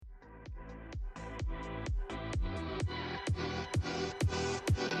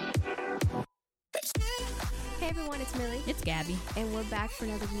everyone, it's Millie. It's Gabby. And we're back for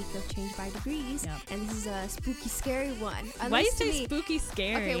another week of Change by Degrees. Yep. And this is a spooky, scary one. Why do you say spooky,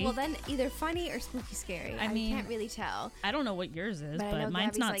 scary? Okay, well then either funny or spooky, scary. I mean, can't really tell. I don't know what yours is, but Gabby's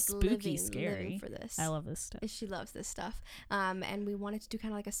mine's not like spooky, living scary. for this. I love this stuff. She loves this stuff. And we wanted to do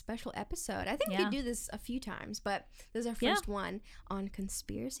kind of like a special episode. I think we do this a few times, but this is our first one on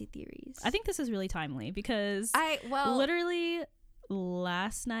conspiracy theories. I think this is really timely because literally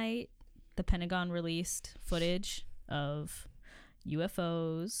last night the Pentagon released footage of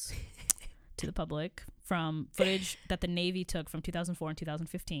UFOs to the public from footage that the Navy took from 2004 and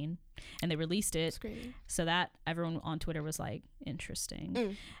 2015, and they released it so that everyone on Twitter was like,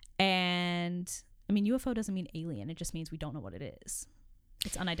 interesting. And I mean, UFO doesn't mean alien, it just means we don't know what it is.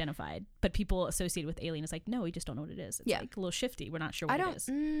 It's unidentified, but people associated with alien is like, no, we just don't know what it is. It's like a little shifty, we're not sure what it is.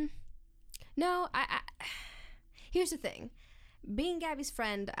 No, here's the thing. Being Gabby's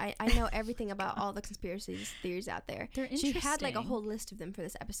friend, I know everything about all the conspiracy theories out there. They're interesting. She had like a whole list of them for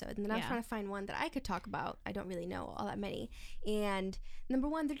this episode, and then I was trying to find one that I could talk about. I don't really know all that many. And number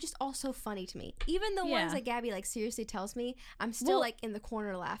one, they're just all so funny to me. Even the ones that Gabby like seriously tells me, I'm still like in the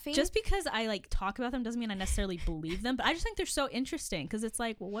corner laughing. Just because I like talk about them doesn't mean I necessarily believe them, but I just think they're so interesting because it's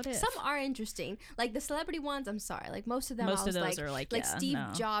like, well, what if? Some are interesting. Like the celebrity ones, I'm sorry. Like most of them, most of those are like Steve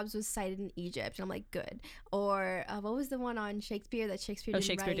Jobs was sighted in Egypt, and I'm like, good. Or what was the one on Shakespeare that Shakespeare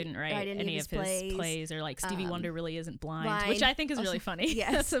didn't write any of his plays, or like Stevie Wonder really isn't blind, which I think is really funny.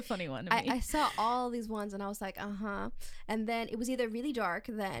 Yes. That's a funny one to me. I saw all these ones and I was like, and then it was either really dark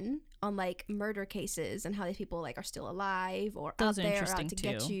then on like murder cases and how these people like are still alive or those out are there or out to too.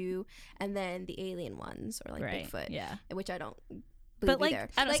 get you, and then the alien ones or like Bigfoot, which I don't but like either.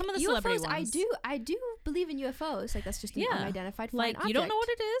 I don't know, some of the celebrity UFOs, ones I do believe in UFOs. Like that's just an unidentified flying object. You don't know what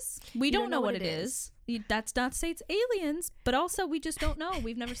it is. We don't know what it is. That's not to say it's aliens, but also we just don't know.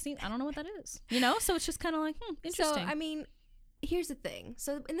 We've never seen. I don't know what that is. So it's just kind of like interesting. So I mean, here's the thing.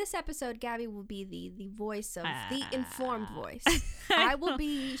 So in this episode, Gabby will be the voice of the informed voice. I will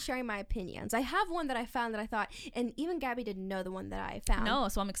be sharing my opinions. I have one that I found that I thought, and even Gabby didn't know the one that I found. No,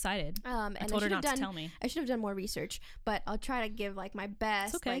 so I'm excited. And I told her not to tell me. I should have done more research, but I'll try to give like my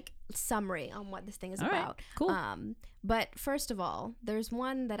best like summary on what this thing is about. Right, cool. But first of all, there's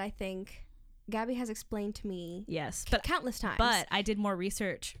one that I think Gabby has explained to me but countless times. But I did more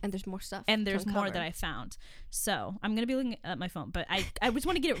research. And there's more stuff. And there's more that I found. So I'm going to be looking at my phone. But I just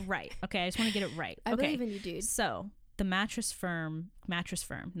want to get it right. Okay, I just want to get it right. I believe in you, dude. So the mattress firm,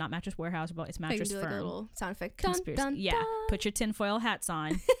 not Mattress Warehouse, but it's Mattress Firm. Like a little sound effect. Conspiracy. Dun, dun, dun. Put your tinfoil hats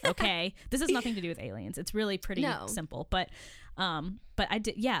on. Okay. This has nothing to do with aliens. It's really pretty simple. But I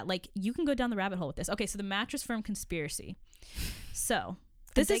did, like you can go down the rabbit hole with this. Okay, so the Mattress Firm conspiracy. So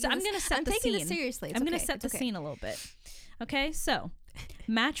I'm going to set the scene. I'm taking this seriously. I'm going to set the scene a little bit. Okay, so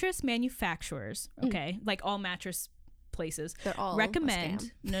mattress manufacturers, like all mattress places, they're all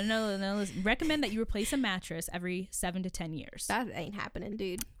recommend recommend that you replace a mattress every 7 to 10 years. That ain't happening,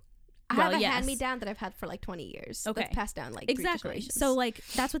 dude. I have a hand-me-down that I've had for like 20 years. Okay. That's passed down like 3 generations. So like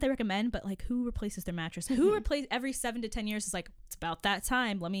that's what they recommend, but like who replaces their mattress? Who replace every 7 to 10 years is like, it's about that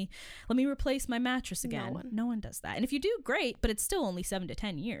time. Let me replace my mattress again. No one does that. And if you do, great, but it's still only 7 to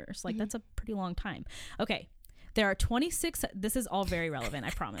 10 years. Like that's a pretty long time. Okay. There are 26, this is all very relevant,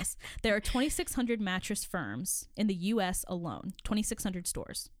 I promise. There are 2,600 mattress firms in the US alone, 2,600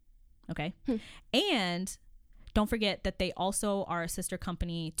 stores. Okay. And don't forget that they also are a sister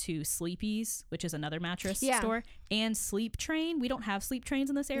company to Sleepy's, which is another mattress store, and Sleep Train. We don't have Sleep Trains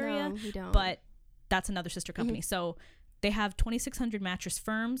in this area, no, we don't. But that's another sister company. So they have 2,600 mattress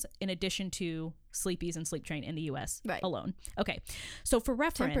firms in addition to Sleepy's and Sleep Train in the U.S. alone. Okay, so for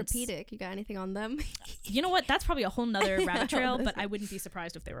reference, Tempur-Pedic, you got anything on them? You know what? That's probably a whole nother rabbit trail, but I wouldn't be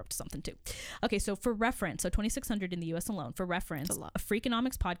surprised if they were up to something too. Okay, so for reference, so 2,600 in the U.S. alone. For reference, a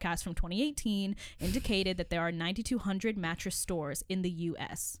Freakonomics podcast from 2018 indicated that there are 9,200 mattress stores in the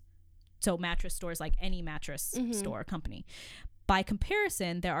U.S. So mattress stores like any mattress store company. By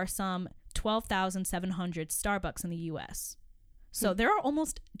comparison, there are some 12,700 Starbucks in the U.S. So there are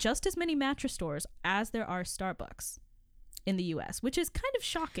almost just as many mattress stores as there are Starbucks in the U.S., which is kind of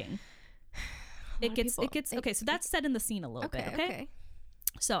shocking. It gets okay. So that's set in the scene a little bit. Okay.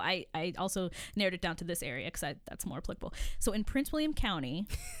 So I also narrowed it down to this area because that's more applicable. So in Prince William County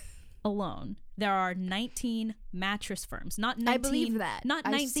alone, there are 19 mattress firms. Not 19. I believe that. Not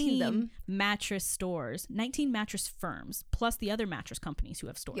 19 mattress stores. 19 mattress firms plus the other mattress companies who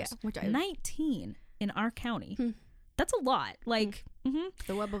have stores. Yeah, 19 in our county. That's a lot. Like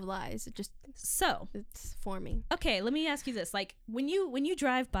the web of lies. It's forming. Okay, let me ask you this: like when you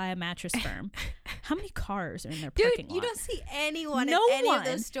drive by a mattress firm, How many cars are in their parking lot? You don't see anyone in any of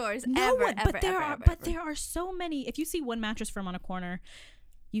those stores ever. But there are so many. If you see one Mattress Firm on a corner,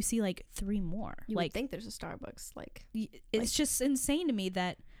 you see like 3 more. You would think there's a Starbucks. It's just insane to me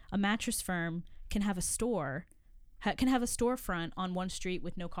that a Mattress Firm can have a store. Can have a storefront on one street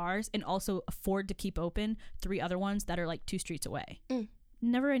with no cars and also afford to keep open 3 other ones that are like 2 streets away.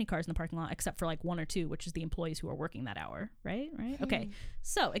 Never any cars in the parking lot except for like 1 or 2, which is the employees who are working that hour. Right. Okay,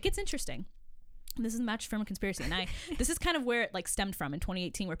 so it gets interesting. This is the Mattress Firm conspiracy, and this is kind of where it like stemmed from in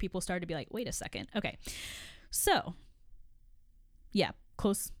 2018, where people started to be like, wait a second. Okay, so yeah,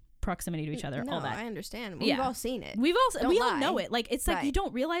 close proximity to each other, all that. I understand. We've all seen it. We all know it. Like, it's like you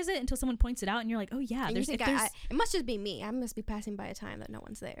don't realize it until someone points it out, and you're like, oh yeah. And it must just be me. I must be passing by a time that no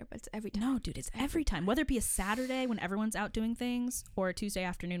one's there, but it's every time. No, dude, it's every time. Whether it be a Saturday when everyone's out doing things, or a Tuesday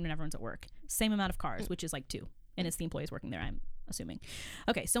afternoon when everyone's at work. Same amount of cars, which is like 2, and it's the employees working there, I'm assuming.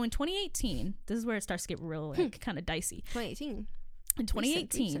 Okay, so in 2018, this is where it starts to get real kind of dicey. 2018. In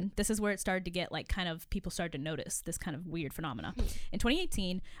 2018, this is where it started to get like kind of people started to notice this kind of weird phenomena. In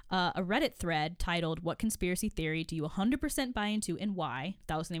 2018, a Reddit thread titled "What Conspiracy Theory Do You 100% Buy Into and Why?"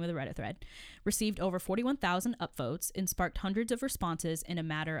 That was the name of the Reddit thread. Received over 41,000 upvotes and sparked hundreds of responses in a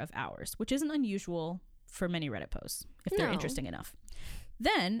matter of hours, which isn't unusual for many Reddit posts if they're interesting enough.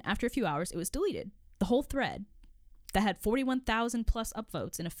 Then, after a few hours, it was deleted. The whole thread that had 41,000 plus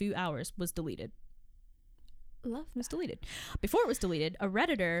upvotes in a few hours was deleted. Was deleted. Before it was deleted, a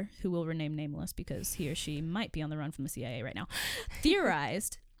Redditor, who will remain nameless because he or she might be on the run from the CIA right now,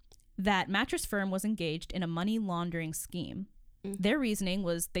 theorized that Mattress Firm was engaged in a money laundering scheme. Their reasoning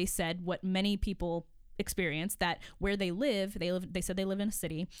was, they said what many people experience, that where they said they live in a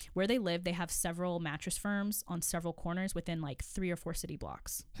city. Where they live, they have several Mattress Firms on several corners within like 3 or 4 city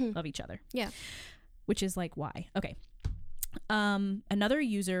blocks of each other. Yeah. Which is like, why? Okay. Another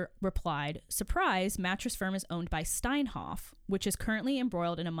user replied, "Surprise, Mattress Firm is owned by Steinhoff, which is currently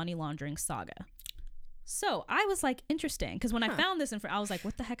embroiled in a money laundering saga." So I was like, interesting, because when I found this I was like,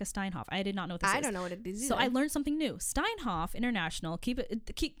 what the heck is Steinhoff? I did not know what this is. I don't know what it is either. So I learned something new. Steinhoff International, keep up.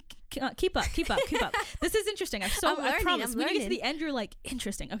 This is interesting. I promise. When you get to the end, you're like,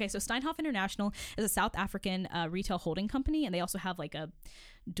 interesting. Okay, so Steinhoff International is a South African retail holding company, and they also have like a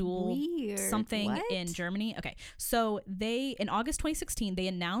dual something in Germany. Okay, so in August 2016, they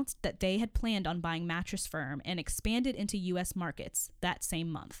announced that they had planned on buying Mattress Firm and expanded into U.S. markets that same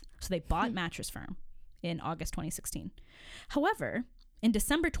month. So they bought Mattress Firm in August 2016. However, in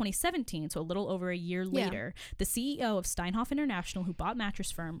December 2017, so a little over a year later, the CEO of Steinhoff International, who bought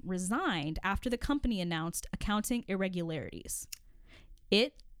Mattress Firm, resigned after the company announced accounting irregularities.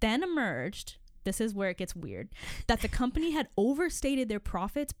 It then emerged, this is where it gets weird, that the company had overstated their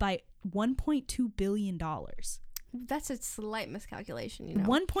profits by $1.2 billion. That's a slight miscalculation, you know.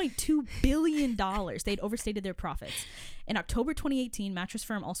 $1.2 billion. They'd overstated their profits. In October 2018, Mattress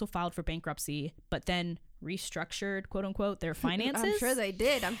Firm also filed for bankruptcy, but then restructured, quote unquote, their finances. I'm sure they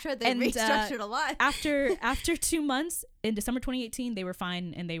did. I'm sure they restructured a lot. After 2 months, in December 2018, they were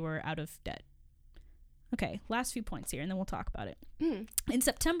fine and they were out of debt. Okay, last few points here, and then we'll talk about it. In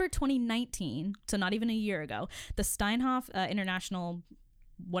September 2019, so not even a year ago, the Steinhoff International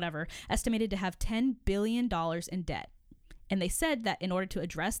whatever estimated to have $10 billion in debt. And they said that in order to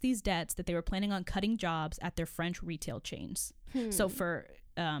address these debts, that they were planning on cutting jobs at their French retail chains. So for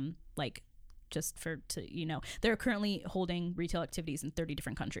they're currently holding retail activities in 30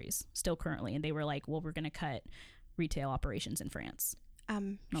 different countries, still currently. And they were like, well, we're going to cut retail operations in France.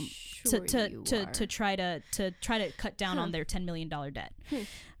 To try to cut down on their $10 million debt.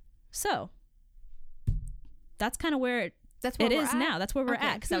 So that's kind of where it is now. That's where we're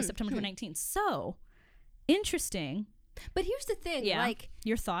at, because that was September 2019. So interesting. But here's the thing, like,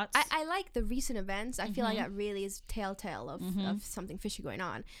 your thoughts. I like the recent events. I feel like that really is telltale of something fishy going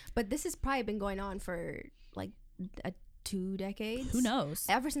on. But this has probably been going on for like 2 decades. Who knows?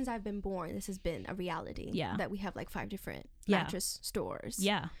 Ever since I've been born, this has been a reality. Yeah. That we have like 5 different mattress stores.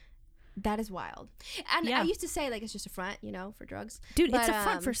 Yeah. That is wild. And I used to say, like, it's just a front, you know, for drugs. Dude, it's a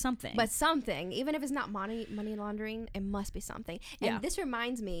front for something. But something. Even if it's not money laundering, it must be something. And this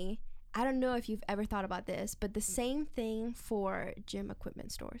reminds me, I don't know if you've ever thought about this, but the same thing for gym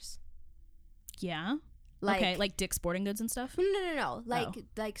equipment stores. Yeah. Like Dick's Sporting Goods and stuff? No.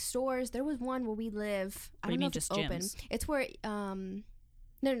 Like stores. There was one where we live. I don't know if it's open. It's where, no,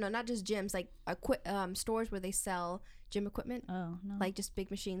 not just gyms. Like stores where they sell gym equipment. Oh, no. Like just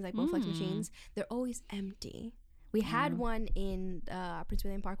big machines, like Bowflex machines. They're always empty. We had one in Prince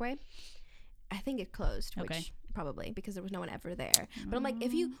William Parkway. I think it closed, which probably because there was no one ever there. But I'm like,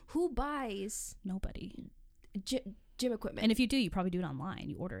 who buys? Nobody. Gym equipment. And if you do, you probably do it online.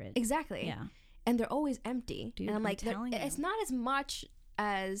 You order it. Exactly. Yeah. and they're always empty. Dude, and I'm like, it's not as much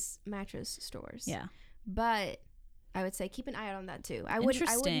as mattress stores. Yeah. But I would say keep an eye out on that too. I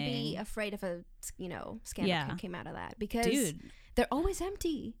wouldn't be afraid if a scandal came out of that, because they're always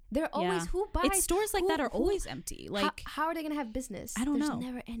empty. They're always who buys. Stores like that are always empty. Like how are they gonna have business? I don't know.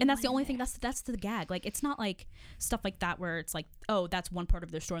 Never and that's the only thing. That's the gag. Like it's not like stuff like that where it's like, oh, that's one part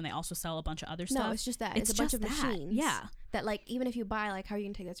of their store and they also sell a bunch of other stuff. No, it's just that. It's a bunch of machines. Yeah. That like even if you buy, like how are you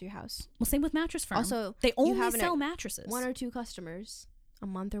gonna take that to your house? Well, same with Mattress Firm. Also, they only sell mattresses. 1 or 2 customers a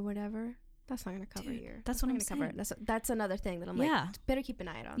month or whatever. That's not gonna cover here. That's what I'm saying. That's another thing that I'm like, better keep an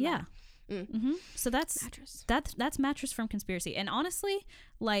eye out on. Yeah. So that's Mattress Firm conspiracy. And honestly,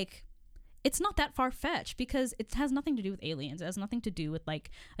 like, it's not that far-fetched because it has nothing to do with aliens. It has nothing to do with like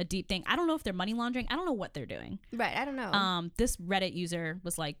a deep thing. I don't know if they're money laundering. I don't know what they're doing. Right. I don't know. This Reddit user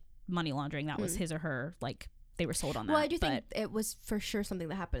was like money laundering. That was his or her, like, they were sold on that. Well, I do think it was for sure something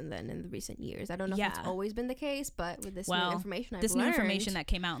that happened then in the recent years. I don't know if it's always been the case, but with this new information new information that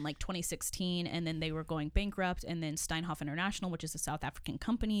came out in like 2016, and then they were going bankrupt, and then Steinhoff International, which is a South African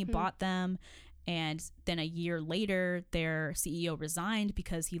company, bought them. And then a year later, their CEO resigned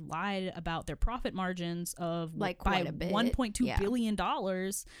because he lied about their profit margins of by $1.2 billion.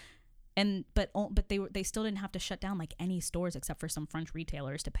 But they still didn't have to shut down like any stores except for some French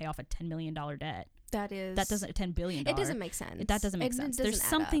retailers to pay off a $10 million debt. That doesn't $10 billion. It doesn't make sense. That doesn't make sense. There's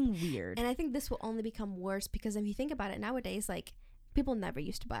something weird. And I think this will only become worse because if you think about it nowadays, like people never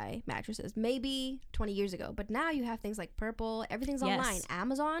used to buy mattresses, maybe 20 years ago, but now you have things like Purple, everything's online.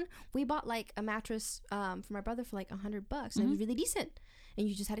 Amazon, we bought like a mattress for my brother for like $100 and it was really decent, and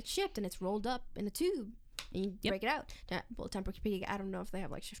you just had it shipped and it's rolled up in a tube and you break it out. Well, Tempur-Pedic, I don't know if they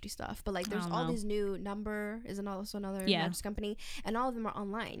have like shifty stuff, but like there's all these new Number is also another mattress company, and all of them are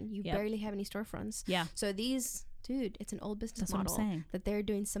online. You barely have any storefronts. So these, dude, it's an old business model that they're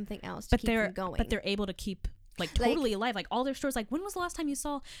doing something else to keep them going. But they're able to keep like totally alive. Like all their stores, like when was the last time you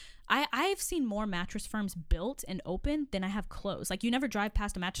saw I've seen more Mattress Firms built and open than I have closed. Like you never drive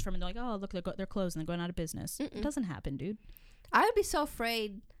past a mattress firm and they're like, oh look, they're closed and they're going out of business. It doesn't happen, dude. I would be so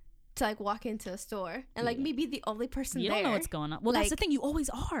afraid to like walk into a store and like me be the only person you there. You don't know what's going on. Well, like, that's the thing, you always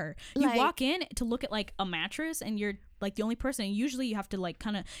are. You walk in to look at like a mattress and you're like the only person, and usually you have to like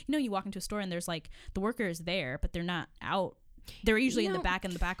kind of, you walk into a store and there's like the worker is there but they're not out. They're usually in the back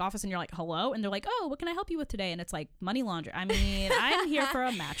office, and you're like, hello, and they're like, oh, what can I help you with today? And it's like money laundering. I mean, I'm here for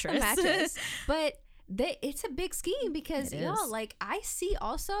a mattress. But it's a big scheme because like I see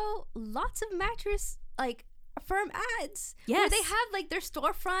also lots of mattress like firm ads where they have like their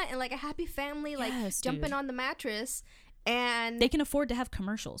storefront and like a happy family like jumping on the mattress, and they can afford to have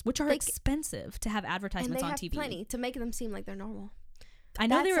commercials, which are expensive to have advertisements on TV. And they have plenty to make them seem like they're normal. I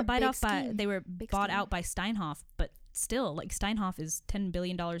know they were bought out by Steinhoff, but still, like Steinhoff is $10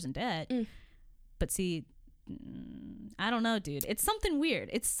 billion in debt. But see, I don't know, dude. It's something weird.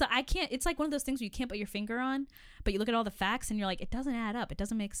 It's like one of those things where you can't put your finger on, but you look at all the facts and you're like, it doesn't add up. It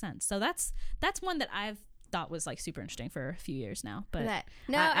doesn't make sense. So that's one that I've thought was like super interesting for a few years now. But I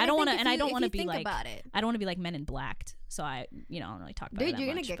don't want to, and I don't want to be like, I don't want to be like Men in Blacked. So I don't really talk about it. Dude, you're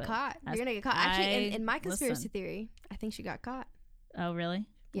gonna get caught. You're gonna get caught. Actually, in my conspiracy theory, I think she got caught. Oh, really?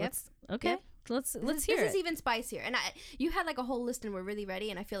 Yep. Okay. Yep. Let's hear it. This is even spicier. And you had like a whole list and we're really ready,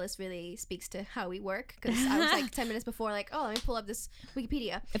 and I feel this really speaks to how we work, because I was like 10 minutes before like, oh, let me pull up this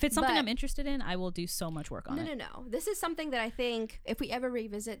Wikipedia. If it's something I'm interested in, I will do so much work on it. No. This is something that I think if we ever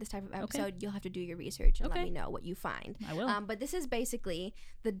revisit this type of episode, you'll have to do your research and let me know what you find. I will. But this is basically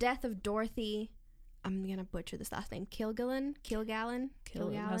the death of Dorothy, I'm going to butcher this last name, Kilgallen.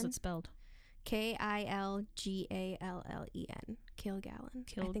 How's it spelled? Kilgallen. Kilgallen.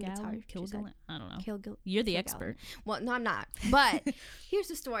 I think it's hard. Kilgallen? I don't know. You're the expert. Well, no, I'm not. But here's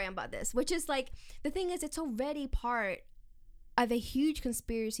the story about this, which is like, the thing is, it's already part of a huge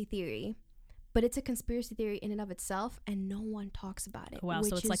conspiracy theory, but it's a conspiracy theory in and of itself, and no one talks about it. Wow,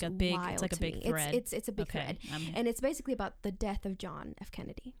 so it's like a big thread. It's a big thread, and it's basically about the death of John F.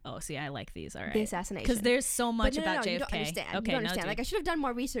 Kennedy. Oh, see, I like these. All right, the assassination, because there's so much about JFK. You don't understand. Okay, you don't understand. Like I should have done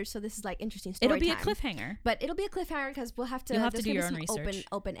more research, so this is like interesting story. It'll be a cliffhanger, but it'll be a cliffhanger because we'll have to. You'll have to do your own research.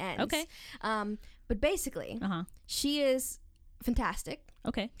 Open ends. Okay. But basically, she is fantastic.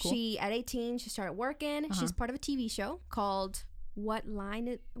 Okay, cool. She at 18, she started working. She's part of a TV show called What Line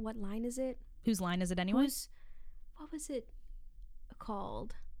Is It? Whose line is it anyway? What was it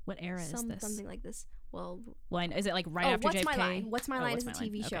called? What era is this? Something like this. Well, is it like after What's JFK? My Line? What's My Line is a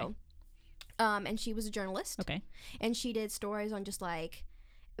TV show. And she was a journalist. Okay. And she did stories on just like,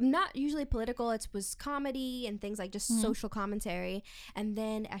 not usually political, it was comedy and things like just social commentary. And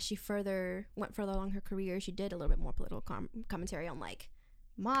then as she went further along her career, she did a little bit more political commentary on like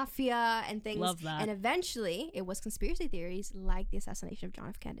mafia and things. Love that. And eventually, it was conspiracy theories like the assassination of John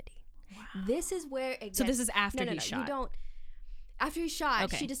F. Kennedy. Wow. This is where it gets... So this is after he shot. You don't... After he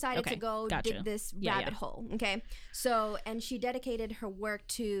shot, she decided to go dig this rabbit hole. Okay. So, and she dedicated her work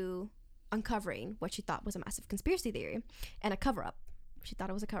to uncovering what she thought was a massive conspiracy theory and a cover-up. She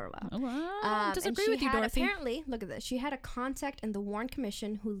thought it was a cover-up. Oh, wow. Disagree with you, Dorothy. Apparently, look at this. She had a contact in the Warren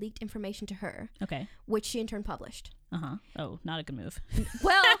Commission who leaked information to her. Okay. Which she in turn published. Oh, not a good move.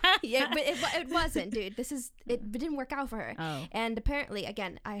 Well, yeah, but it wasn't, dude. It didn't work out for her. Oh. And apparently,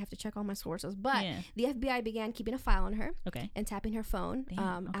 again, I have to check all my sources, but the FBI began keeping a file on her. Okay. And tapping her phone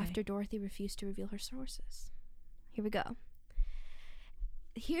after Dorothy refused to reveal her sources. Here we go.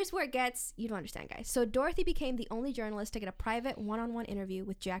 Here's where it gets, you don't understand, guys. So Dorothy became the only journalist to get a private one-on-one interview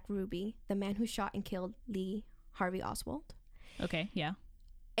with Jack Ruby, the man who shot and killed Lee Harvey Oswald. Okay, yeah.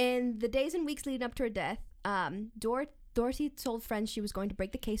 In the days and weeks leading up to her death, Dorothy told friends she was going to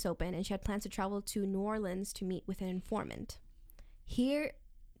break the case open, and she had plans to travel to New Orleans to meet with an informant. Here,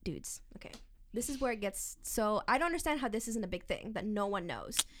 dudes, okay. This is where it gets so... I don't understand how this isn't a big thing that no one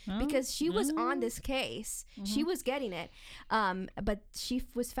knows. Because she was on this case. She was getting it. But she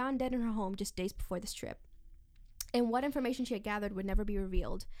was found dead in her home just days before this trip. And what information she had gathered would never be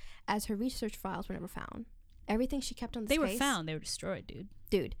revealed, as her research files were never found. Everything she kept on this case... They were found. They were destroyed, dude.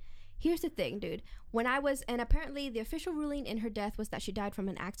 Dude, here's the thing, dude. And apparently the official ruling in her death was that she died from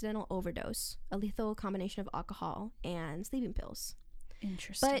an accidental overdose, a lethal combination of alcohol and sleeping pills.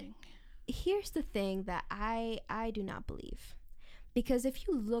 Interesting. But... here's the thing that I do not believe, because if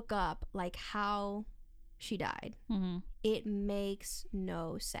you look up like how she died, it makes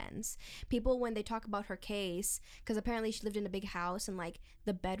no sense. People, when they talk about her case, because apparently she lived in a big house and like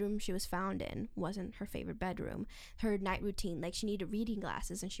the bedroom she was found in wasn't her favorite bedroom. Her night routine, like she needed reading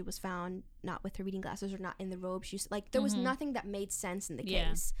glasses and she was found not with her reading glasses or not in the robe. She's like, there was nothing that made sense in the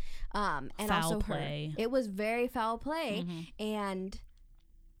case. And foul also play. It was very foul play. And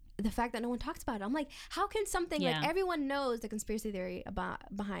the fact that no one talks about it, I'm like, how can something like everyone knows the conspiracy theory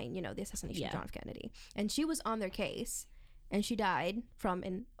behind the assassination of John F. Kennedy, and she was on their case, and she died from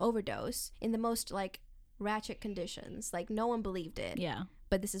an overdose in the most like ratchet conditions. Like no one believed it. Yeah,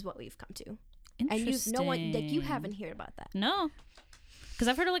 but this is what we've come to. Interesting. And no one, like, you haven't heard about that. No, because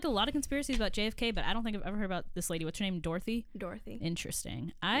I've heard of like a lot of conspiracies about JFK, but I don't think I've ever heard about this lady. What's her name? Dorothy.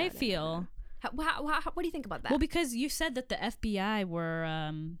 Interesting. I feel. What do you think about that? Well, because you said that the FBI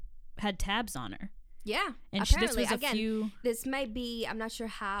were had tabs on her. Yeah, and apparently, this was this might be. I'm not sure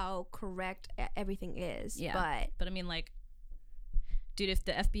how correct everything is. Yeah, but I mean, like, dude, if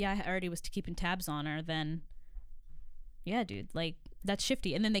the FBI already was keeping tabs on her, then yeah, dude, like that's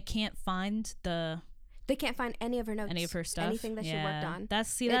shifty. And then they can't find any of her notes, any of her stuff, anything that she worked on.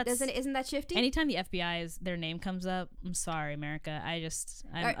 Isn't that shifty? Anytime the FBI their name comes up, I'm sorry, America.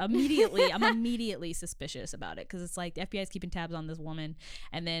 I'm immediately suspicious about it, because it's like the FBI is keeping tabs on this woman,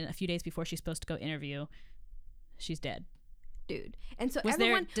 and then a few days before she's supposed to go interview, she's dead, dude. And so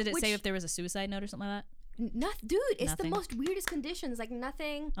did it say if there was a suicide note or something like that? Dude, it's the most weirdest conditions. Like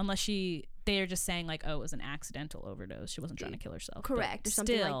nothing. Unless they're just saying like, oh, it was an accidental overdose. She wasn't trying to kill herself. Correct, or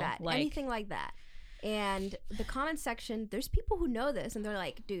something like that. Anything like that. And the comment section, there's people who know this, and they're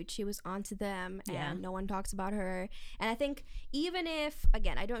like, dude, she was onto them, and no one talks about her. And I think even if,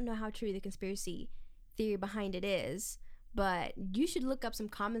 again, I don't know how true the conspiracy theory behind it is, but you should look up some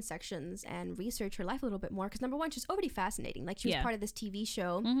comment sections and research her life a little bit more, because number one, she's already fascinating. Like, she was part of this TV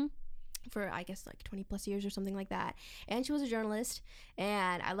show for, I guess, like 20 plus years or something like that, and she was a journalist,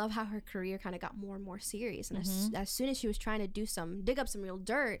 and I love how her career kind of got more and more serious, and as soon as she was trying to dig up some real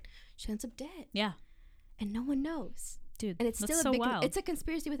dirt, she ends up dead. Yeah. And no one knows, dude. And it's still wild. It's a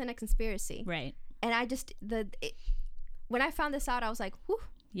conspiracy within a conspiracy, right? And I just when I found this out, I was like, whew.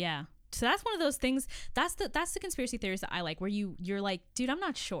 Yeah. So that's one of those things. That's the conspiracy theories that I like, where you're like, dude, I'm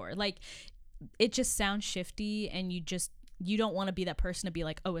not sure. Like, it just sounds shifty, and you don't want to be that person to be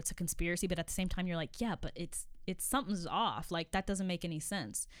like, oh, it's a conspiracy, but at the same time, you're like, yeah, but it's something's off. Like, that doesn't make any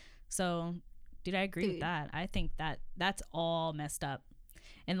sense. So, dude, I agree with that. I think that's all messed up,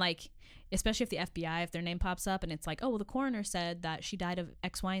 and like, especially if the FBI, if their name pops up and it's like, oh, well, the coroner said that she died of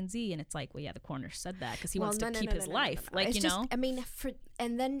X, Y, and Z, and it's like, well, yeah, the coroner said that because he wants to keep his life. Like, it's just, I mean,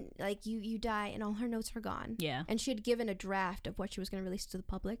 and then like you die and all her notes are gone. Yeah. And she had given a draft of what she was going to release to the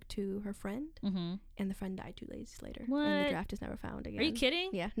public to her friend, and the friend died 2 days later. What? And the draft is never found again. Are you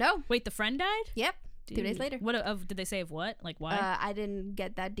kidding? Yeah. No. Wait, the friend died? Yep. Dude. 2 days later. What did they say of what? Like why? I didn't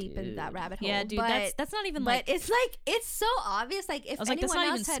get that deep into that rabbit hole. Yeah, dude, that's not even like. But it's so obvious. Like if I was like, that's not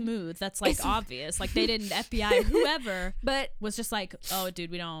even smooth. That's like obvious. Like they didn't FBI whoever, but was just like, oh,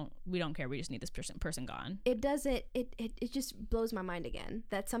 dude, we don't care. We just need this person gone. It doesn't. It just blows my mind again.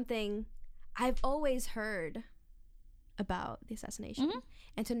 That's something I've always heard about the assassination,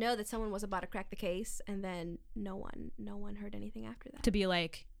 and to know that someone was about to crack the case, and then no one heard anything after that. To be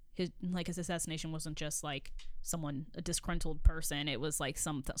like. His assassination wasn't just like a disgruntled person. It was like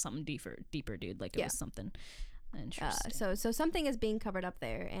something deeper, dude. Like it was something interesting. So something is being covered up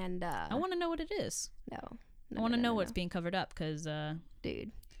there, and I want to know what it is. No, I want to know what's being covered up because,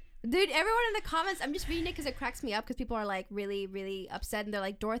 dude, everyone in the comments, I'm just reading it because it cracks me up because people are like really, really upset, and they're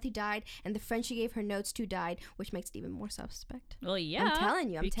like, Dorothy died, and the friend she gave her notes to died, which makes it even more suspect. Well, yeah,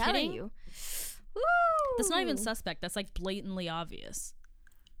 I'm telling you. Woo! That's not even suspect. That's like blatantly obvious.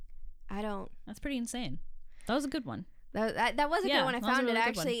 That's pretty insane. That was a good one. That was a good one. I found it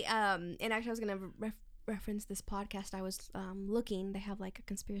actually. And actually, I was gonna reference this podcast. I was looking. They have like a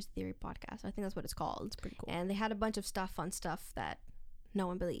conspiracy theory podcast. I think that's what it's called. It's pretty cool. And they had a bunch of fun stuff that no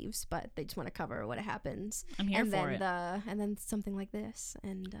one believes, but they just want to cover what happens. I'm here for it. And then something like this.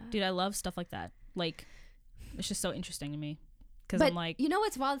 And dude, I love stuff like that. Like, it's just so interesting to me. But I'm like, you know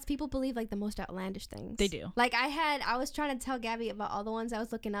what's wild is people believe like the most outlandish things. They do. Like I was trying to tell Gabby about all the ones I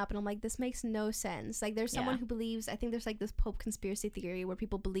was looking up, and I'm like, this makes no sense. Like there's someone who believes, I think there's like this Pope conspiracy theory where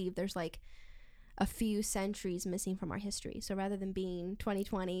people believe there's like a few centuries missing from our history. So rather than being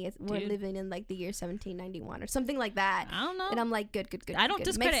 2020, we're living in like the year 1791 or something like that. I don't know. And I'm like, good. I don't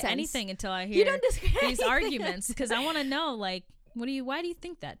discredit anything until I hear these arguments, because I want to know like, why do you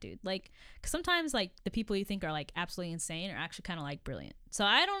think that, dude? Like, cause sometimes like the people you think are like absolutely insane are actually kind of like brilliant. So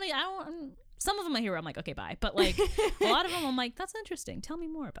I don't, some of them I hear I'm like, okay, bye. But like a lot of them I'm like, that's interesting. Tell me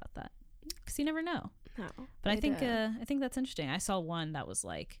more about that. Cause you never know. No, but I think that's interesting. I saw one that was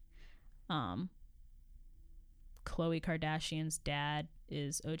like, Khloe Kardashian's dad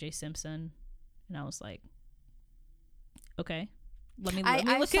is O.J. Simpson. And I was like, okay, let me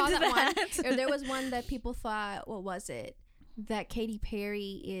look into that. One. There was one that people thought, what was it? That Katy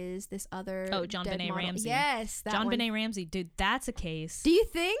Perry is this other JonBenet Ramsey. Yes, that JonBenet Ramsey, dude. That's a case. Do you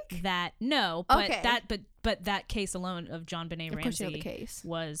think that? No, but but that case alone of JonBenet Ramsey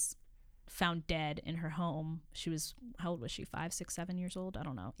was found dead in her home. She was, how old was she? 5, 6, 7 years old? I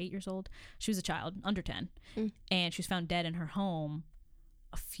don't know. 8 years old. She was a child, under 10, and she was found dead in her home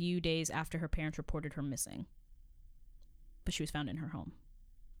a few days after her parents reported her missing. But she was found in her home,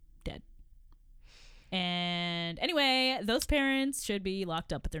 dead. And anyway, those parents should be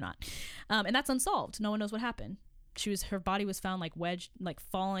locked up, but they're not. And that's unsolved. No one knows what happened. Her body was found like wedged, like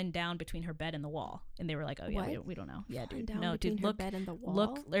fallen down between her bed and the wall. And they were like, oh yeah, we don't know. Yeah, dude. No, dude, look, bed and the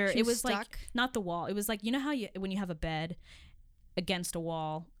wall? Look, it was stuck? Like, not the wall. It was like, you know how when you have a bed against a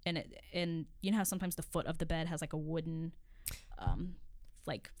wall and you know how sometimes the foot of the bed has like a wooden,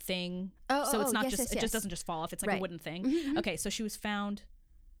 like thing. So it's not it just doesn't just fall off. It's like a wooden thing. Mm-hmm. Okay. So she was found,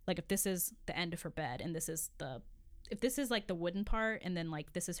 like, if this is the end of her bed and if this is like the wooden part and then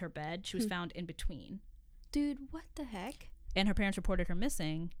like this is her bed, she was found in between. Dude, what the heck? And her parents reported her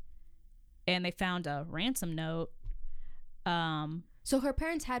missing, and they found a ransom note. So her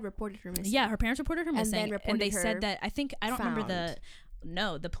parents had reported her missing. Yeah, her parents reported her missing, and they said that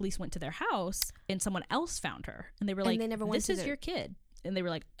the police went to their house and someone else found her, and they were like, "This is your kid," and they were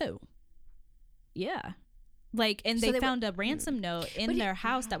like, "Oh, yeah." Like, and they found a ransom note in their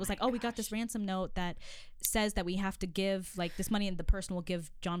house that was like, we got this ransom note that says that we have to give like this money, and the person will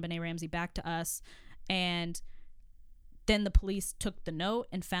give JonBenet Ramsey back to us. And then the police took the note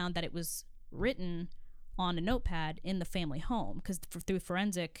and found that it was written on a notepad in the family home, because through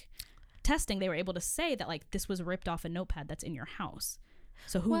forensic testing they were able to say that like this was ripped off a notepad that's in your house.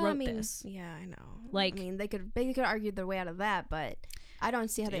 So who wrote this? Yeah, I know. Like, I mean, they could argue their way out of that, but I don't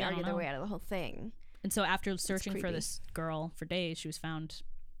see how they argue their way out of the whole thing. And so after searching for this girl for days, she was found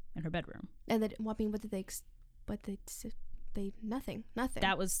in her bedroom. And then, what did they nothing.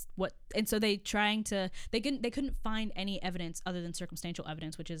 That was what, and so they couldn't find any evidence other than circumstantial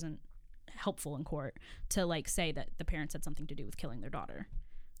evidence, which isn't helpful in court, to like say that the parents had something to do with killing their daughter.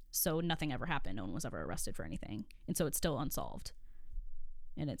 So nothing ever happened. No one was ever arrested for anything, and so it's still unsolved.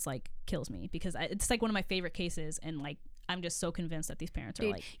 And it's like kills me, because it's like one of my favorite cases, and like I'm just so convinced that these parents are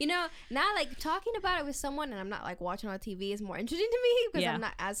like, you know, now like talking about it with someone, and I'm not like watching on TV is more interesting to me because I'm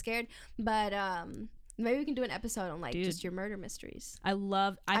not as scared. But Maybe we can do an episode on like just your murder mysteries. I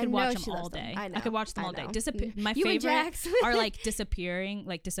could watch them all day. I could watch them all day. My favorite are like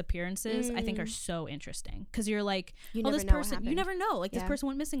disappearances. I think are so interesting because you're like, this person, you never know. Like this person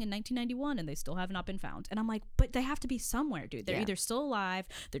went missing in 1991 and they still have not been found. And I'm like, but they have to be somewhere, dude. They're either still alive,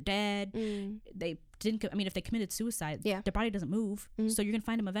 they're dead. They didn't. I mean, if they committed suicide, their body doesn't move, so you're gonna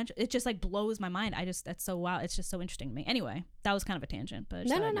find them eventually. It just like blows my mind. That's so wow. It's just so interesting to me. Anyway, that was kind of a tangent, but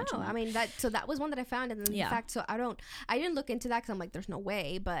no. I mean that was one that I found, and then in fact, so I didn't look into that because I'm like, there's no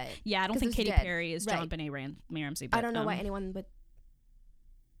way. But I don't think Katy Perry is John Benet Ramsey. But, I don't know why anyone would.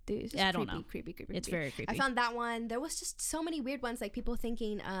 Dude, I don't know. Creepy. It's very creepy. I found that one. There was just so many weird ones, like people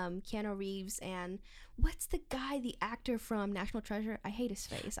thinking Keanu Reeves and what's the guy, the actor from National Treasure? I hate his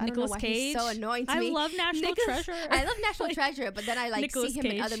face. I Nicolas don't know why Cage. He's so annoying to me. I love National Treasure. I love National Treasure, but then I like Nicolas see him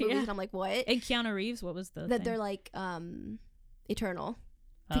Cage, in other movies and I'm like, what? And Keanu Reeves, what was the that thing? They're like eternal.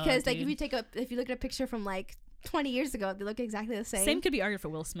 Because like if you look at a picture from like 20 years ago, they look exactly the same. Same could be argued for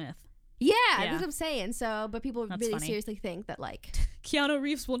Will Smith. Yeah, that's what I'm saying. So, but people that's really funny. Seriously think that like Keanu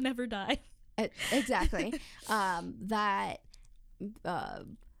Reeves will never die. Exactly. That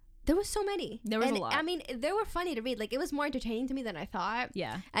there was so many. There was a lot. I mean, they were funny to read. Like it was more entertaining to me than I thought.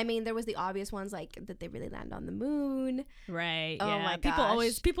 Yeah. I mean, there was the obvious ones like that they really land on the moon. Right. Oh my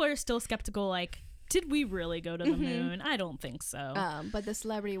gosh. People are still skeptical. Like, did we really go to the moon? I don't think so. But the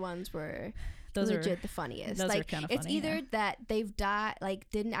celebrity ones were. Those legit are the funniest. Those like, are kind of funny. It's either that they've died, like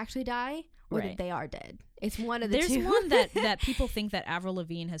didn't actually die, or that they are dead. It's one of the two. There's one that people think that Avril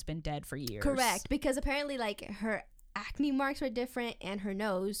Lavigne has been dead for years. Correct, because apparently like her acne marks were different and her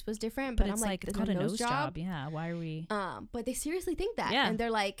nose was different. But it's I'm like, it's called a nose job. Yeah, why are we? But they seriously think that. Yeah, and they're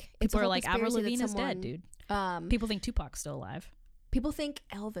like, people are like, Avril Lavigne is dead, dude. People think Tupac's still alive. People think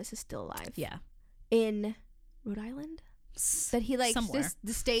Elvis is still alive. Yeah, in Rhode Island. That he like just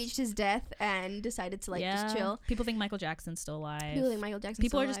staged his death and decided to like just chill. People think Michael Jackson's still alive. People think Michael Jackson's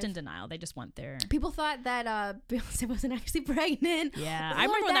People still are just alive. in denial. They just went there. People thought that Beyonce wasn't actually pregnant. Yeah, I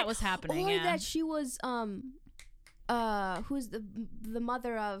remember when that was happening. Or that she was who's the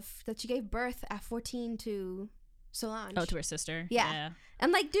mother of that she gave birth at 14 to Solange. Oh, to her sister. Yeah.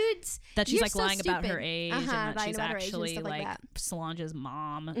 And like, dudes, that she's like so lying stupid. about her age and that she's actually like Solange's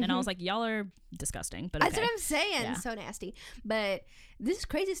mom. And I was like, y'all are disgusting. But that's what I'm saying. Yeah. So nasty. But this is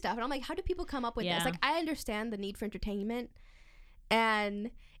crazy stuff. And I'm like, how do people come up with this? Like, I understand the need for entertainment.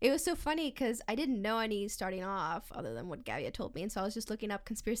 And it was so funny because I didn't know any starting off other than what Gabby had told me. And so I was just looking up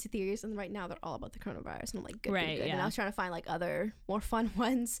conspiracy theories. And right now they're all about the coronavirus. And I'm like, good. Yeah. And I was trying to find like other more fun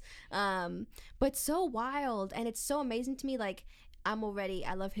ones. But so wild. And it's so amazing to me. Like, I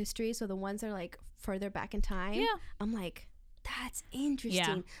love history. So the ones that are like further back in time, I'm like, that's interesting.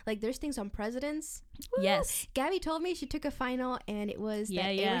 Yeah. Like there's things on presidents. Woo! Yes. Gabby told me she took a final and it was that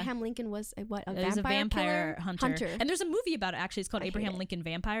Abraham Lincoln was a vampire hunter. And there's a movie about it actually. It's called Abraham Lincoln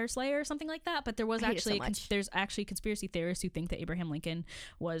Vampire Slayer or something like that. But there was there's actually conspiracy theorists who think that Abraham Lincoln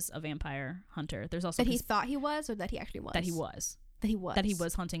was a vampire hunter. There's also that he thought he was or that he actually was. That he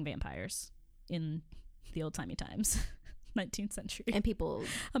was hunting vampires in the old timey times. 19th century and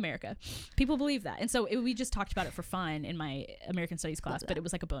America people believe that. And so we just talked about it for fun in my American Studies class, but it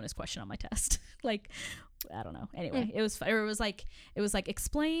was like a bonus question on my test. Like, I don't know. Anyway, it was like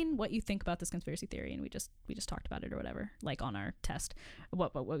explain what you think about this conspiracy theory, and we just talked about it or whatever, like on our test,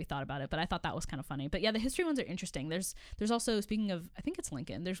 what we thought about it. But I thought that was kind of funny. But yeah, the history ones are interesting. There's also, speaking of, I think it's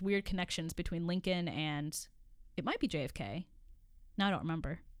Lincoln, there's weird connections between Lincoln and it might be JFK. Now I don't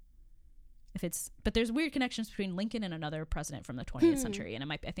remember. But there's weird connections between Lincoln and another president from the 20th century,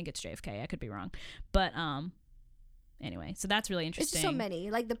 and I think it's JFK. I could be wrong, but anyway, so that's really interesting. It's so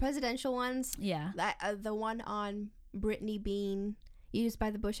many, like the presidential ones. Yeah, that the one on Britney being used by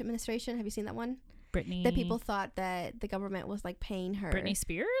the Bush administration. Have you seen that one? Britney. That people thought that the government was like paying her. Britney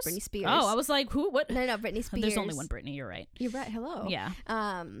Spears. Oh, I was like, who? What? No, Britney Spears. There's only one Britney. You're right. Hello. Yeah.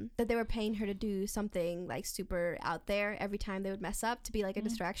 That they were paying her to do something like super out there every time they would mess up to be like a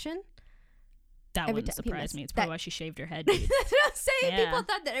distraction. That wouldn't surprise me. It's probably why she shaved her head, dude. That's what I'm saying. Yeah. People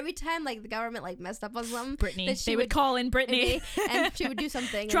thought that every time like the government like messed up on something, Britney, they would call in Britney and she would do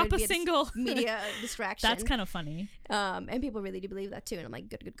something. Drop a single media distraction. That's kind of funny. And people really do believe that too. And I'm like,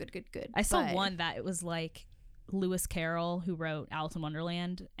 good. I saw one that it was like Lewis Carroll, who wrote Alice in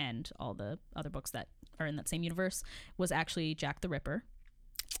Wonderland and all the other books that are in that same universe, was actually Jack the Ripper.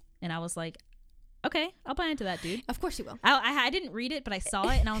 And I was like, okay, I'll buy into that, dude. Of course you will. I didn't read it, but I saw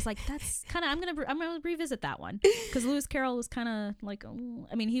it, and I was like, that's kind of, I'm gonna revisit that one, because Lewis Carroll was kind of like,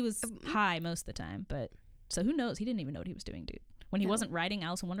 I mean, he was high most of the time, but so who knows? He didn't even know what he was doing, dude. When he wasn't writing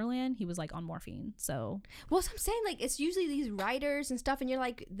Alice in Wonderland, he was like on morphine. So I'm saying, like, it's usually these writers and stuff, and you're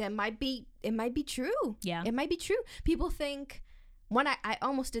like, it might be true. Yeah, it might be true. People think. I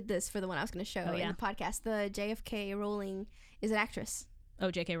almost did this for the one I was going to show in the podcast. The JFK Rowling is an actress.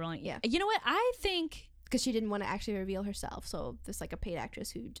 Oh, J.K. Rowling. Yeah. You know what? I think because she didn't want to actually reveal herself, so there's like a paid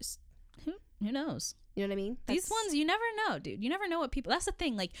actress who just who knows. You know what I mean? These ones, you never know, dude. You never know what people. That's the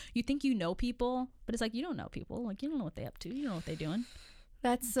thing. Like, you think you know people, but it's like you don't know people. Like, you don't know what they up to. You don't know what they're doing.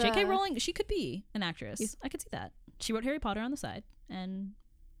 That's J.K. Rowling. She could be an actress. I could see that. She wrote Harry Potter on the side, and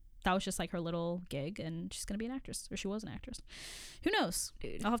that was just like her little gig, and she's gonna be an actress, or she was an actress. Who knows?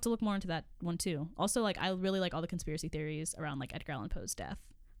 Dude. I'll have to look more into that one too. Also, like, I really like all the conspiracy theories around like Edgar Allan Poe's death,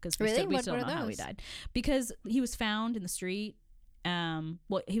 because we still don't know how he died. Because he was found in the street. He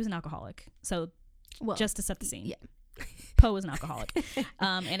was an alcoholic, so just to set the scene. Yeah. Poe was an alcoholic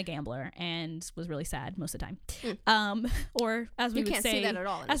and a gambler, and was really sad most of the time. Or as we would say, see that at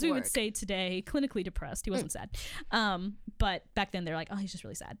all as we would say today, clinically depressed. He wasn't sad. But back then they're like, oh, he's just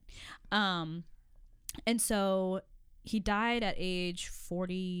really sad. And so he died at age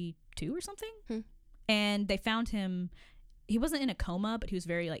 42 or something. And they found him. He wasn't in a coma, but he was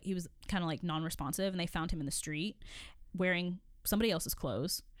he was kind of like non-responsive, and they found him in the street wearing somebody else's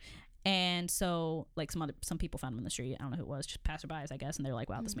clothes. And so, like, some people found him in the street. I don't know who it was, just passerbys, I guess. And they're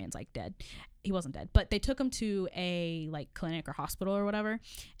like, wow, this man's like dead. He wasn't dead, but they took him to a like clinic or hospital or whatever.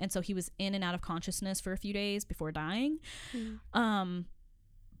 And so he was in and out of consciousness for a few days before dying.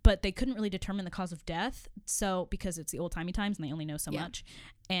 But they couldn't really determine the cause of death. So, because it's the old timey times and they only know so much,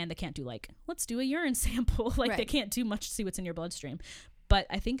 and they can't do like, let's do a urine sample. Like, they can't do much to see what's in your bloodstream. But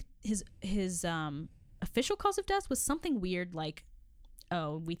I think his official cause of death was something weird, like,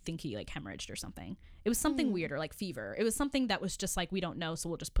 oh, we think he like hemorrhaged or something. It was something weird, or like fever. It was something that was just like, we don't know, so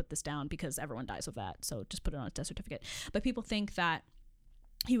we'll just put this down because everyone dies of that. So just put it on a death certificate. But people think that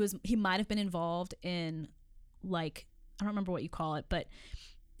he might have been involved in, like, I don't remember what you call it, but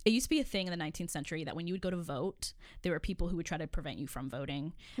it used to be a thing in the 19th century that when you would go to vote, there were people who would try to prevent you from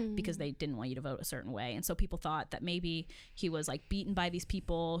voting because they didn't want you to vote a certain way. And so people thought that maybe he was like beaten by these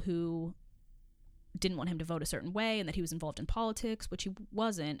people who didn't want him to vote a certain way, and that he was involved in politics, which he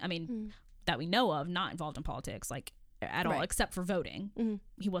wasn't. I mean, that we know of, not involved in politics like at all, except for voting.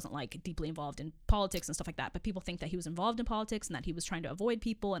 He wasn't like deeply involved in politics and stuff like that, but people think that he was involved in politics and that he was trying to avoid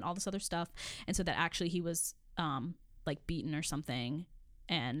people and all this other stuff, and so that actually he was like beaten or something,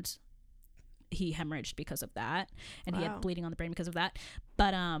 and he hemorrhaged because of that, and he had bleeding on the brain because of that.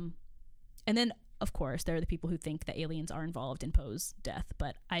 But and then of course there are the people who think that aliens are involved in Poe's death,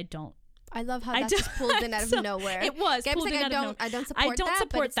 but I love how that's just pulled in out of nowhere. It was pulled in out of nowhere. I don't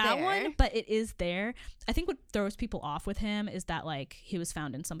support that one, but it is there. I think what throws people off with him is that, like, he was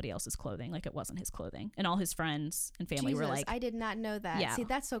found in somebody else's clothing, like it wasn't his clothing, and all his friends and family were like, I did not know that. Yeah. See,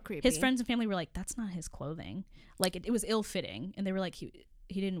 that's so creepy. His friends and family were like, that's not his clothing. Like, it was ill-fitting, and they were like, he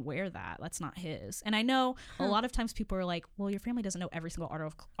didn't wear that. That's not his. And I know a lot of times people are like, well, your family doesn't know every single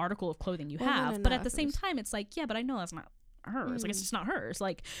article of clothing you have, no, but at the same time, it's like, yeah, but I know that's not hers. Like, it's just not hers,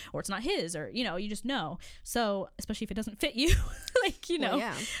 like, or it's not his, or, you know, you just know. So especially if it doesn't fit you, like, you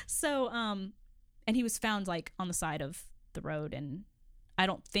know. So and he was found like on the side of the road, and I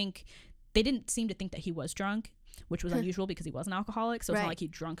don't think they didn't seem to think that he was drunk, which was unusual because he was an alcoholic. So it's not like he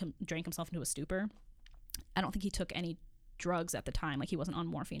drank himself into a stupor. I don't think he took any drugs at the time, like he wasn't on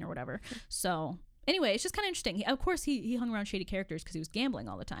morphine or whatever. So anyway, it's just kind of interesting. Of course, he hung around shady characters because he was gambling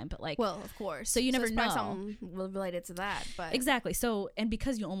all the time, but like, well, of course. So you never know. Something related to that, but exactly. So, and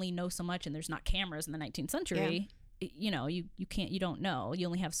because you only know so much, and there's not cameras in the 19th century, you know, you don't know. You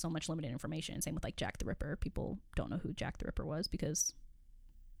only have so much limited information. Same with like Jack the Ripper. People don't know who Jack the Ripper was because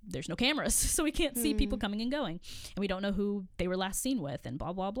there's no cameras, so we can't see people coming and going, and we don't know who they were last seen with, and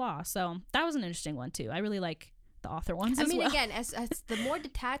blah blah blah. So that was an interesting one too. I really like the author ones as well. Again, as the more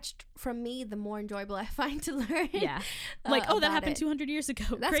detached from me, the more enjoyable I find to learn. Yeah, like, oh, that happened 200 years ago.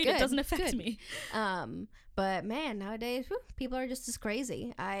 That's great. Good. It doesn't affect me. But man, nowadays people are just as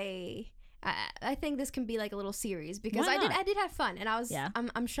crazy. I think this can be like a little series because I did have fun, and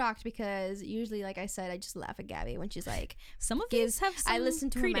I'm shocked because usually, like I said, I just laugh at Gabby when she's like, some of these have some I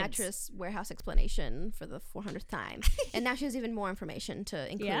listened to credence. her mattress warehouse explanation for the 400th time, and now she has even more information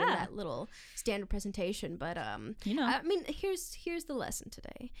to include in that little standard presentation. But you know, I mean, here's the lesson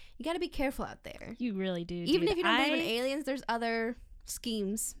today: you got to be careful out there. You really do. Even if you don't believe in aliens, there's other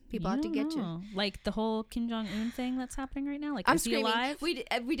schemes people have to get you, like the whole Kim Jong-un thing that's happening right now. Like, I'm is he alive? We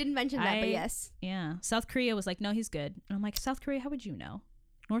didn't mention that, but yes. Yeah, South Korea was like, no, he's good, and I'm like, South Korea, how would you know?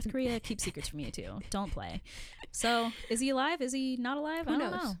 North Korea keeps secrets from you too. Don't play. So is he alive? Is he not alive? I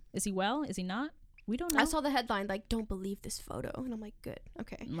don't know. Is he well? Is he not? We don't know. I saw the headline like, "Don't believe this photo," and I'm like, "Good,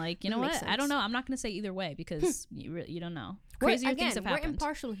 okay." Like, you know what? I don't know. I'm not going to say either way because you don't know. Crazier things have happened. We're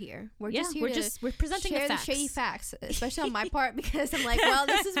impartial here. We're presenting share the facts. The shady facts, especially on my part because I'm like, well,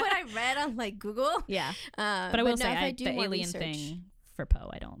 this is what I read on like Google. Yeah, but I will say the alien thing for Poe,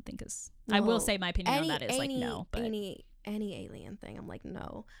 I don't think is. Well, I will say my opinion on that is like no. But any alien thing, I'm like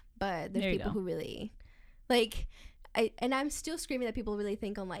no. But there's people who really like. I'm still screaming that people really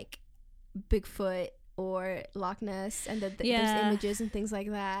think on like Bigfoot or Loch Ness and that there's images and things like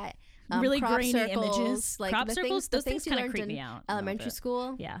that. Really crop grainy circles, images. Like crop circles, those things kind of creep me out. Elementary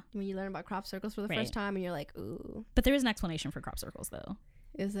school. Yeah. When you learn about crop circles for the first time and you're like, ooh. But there is an explanation for crop circles though.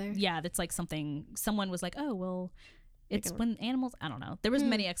 Is there? Yeah, that's like something someone was like, oh, well, it's when animals, I don't know. There was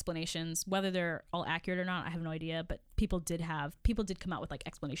many explanations. Whether they're all accurate or not, I have no idea. But people did come out with like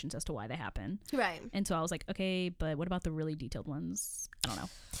explanations as to why they happen. Right. And so I was like, okay, but what about the really detailed ones? I don't know.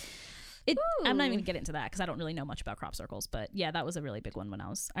 I'm not even gonna get into that because I don't really know much about crop circles. But yeah, that was a really big one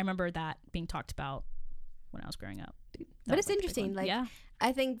I remember that being talked about when I was growing up. But it's interesting. Like,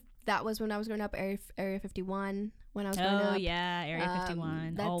 I think that was when I was growing up, Area 51. When I was growing up. Oh yeah, Area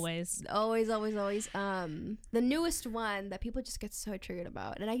 51. Always. The newest one that people just get so triggered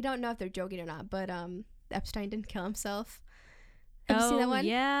about, and I don't know if they're joking or not, but Epstein didn't kill himself. Have you seen that one?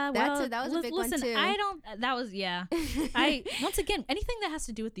 Yeah, well, that was a big one too. Once again, anything that has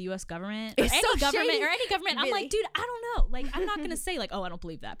to do with the U.S. government or any government, really? I'm like, dude, I don't know. Like, I'm not gonna say like, oh, I don't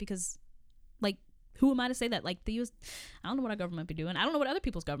believe that because, like, who am I to say that? Like, the U.S. I don't know what our government be doing. I don't know what other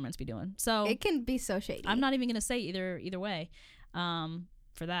people's governments be doing. So it can be so shady. I'm not even gonna say either way,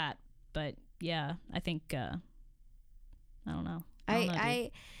 for that. But yeah, I think I don't know.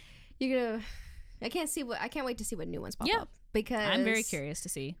 I can't wait to see what new ones pop up because I'm very curious to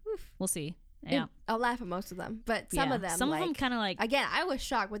see. We'll see. Yeah, I'll laugh at most of them, but some of them kind of like. Again, I was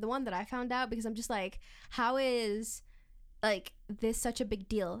shocked with the one that I found out because I'm just like, how is like this such a big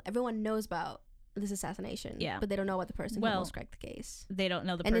deal? Everyone knows about this assassination, but they don't know what the person who almost cracked the case. They don't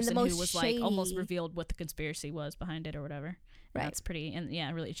know the person who was like almost revealed what the conspiracy was behind it or whatever. Right. That's pretty, and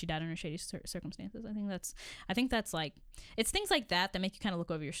really, she died under shady circumstances. I think that's like, it's things like that make you kind of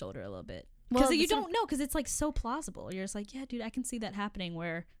look over your shoulder a little bit. Because you don't know, because it's like so plausible. You're just like, yeah, dude, I can see that happening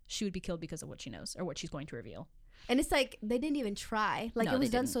where she would be killed because of what she knows or what she's going to reveal. And it's like they didn't even try. Like, it was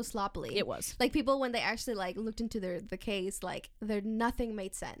done so sloppily. It was. Like, people, when they actually like looked into the case, like nothing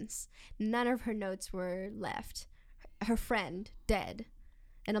made sense. None of her notes were left. Her friend dead,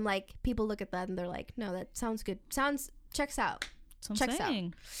 and I'm like, people look at that and they're like, no, that sounds good. Checks out. Checks out.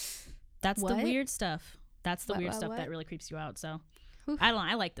 That's the weird stuff. That's the weird stuff that really creeps you out. So. I don't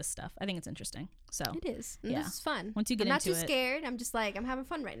know. I like this stuff. I think it's interesting. So it is. And this is fun. Once you get I'm into not too scared. I'm just like, I'm having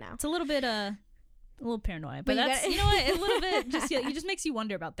fun right now. It's a little bit a little paranoid, but that's you know what, a little bit just it just makes you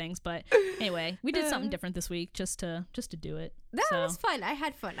wonder about things. But anyway, we did something different this week just to do it. That was fun. I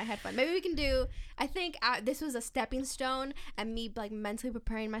had fun. Maybe we can do. I think this was a stepping stone, and me like mentally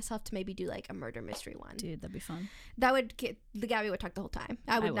preparing myself to maybe do like a murder mystery one. Dude, that'd be fun. That would get Gabby would talk the whole time.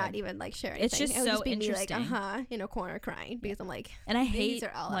 I would not even like share anything. It's just so interesting. Me, like, in a corner crying because I'm like, and I hate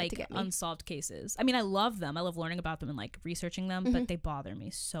like unsolved cases. I mean, I love them. I love learning about them and like researching them, but they bother me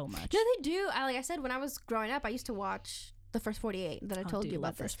so much. No, they do. Like I said, when I was growing up, I used to watch The First 48 that I told you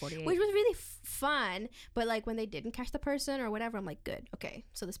about, First 48, which was really fun. But like when they didn't catch the person or whatever, I'm like, good, okay,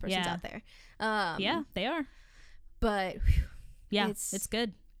 so this person's out there. Yeah, they are. But it's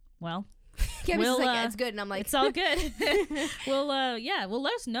good. Well, it's good, and I'm like, it's all good. we'll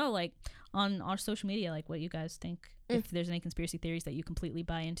let us know like on our social media like what you guys think. If there's any conspiracy theories that you completely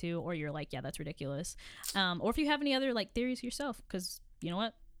buy into, or you're like, yeah, that's ridiculous, or if you have any other like theories yourself, because you know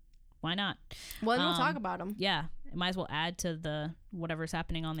what. Why not? Well, we'll talk about them. Yeah. It might as well add to the whatever's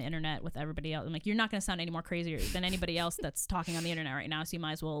happening on the internet with everybody else. I'm like, you're not going to sound any more crazier than anybody else that's talking on the internet right now. So you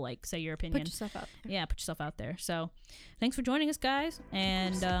might as well like say your opinion. Put yourself out there. Yeah, put yourself out there. So thanks for joining us, guys.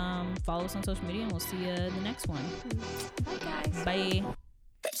 And follow us on social media, and we'll see you in the next one. Bye, guys. Bye.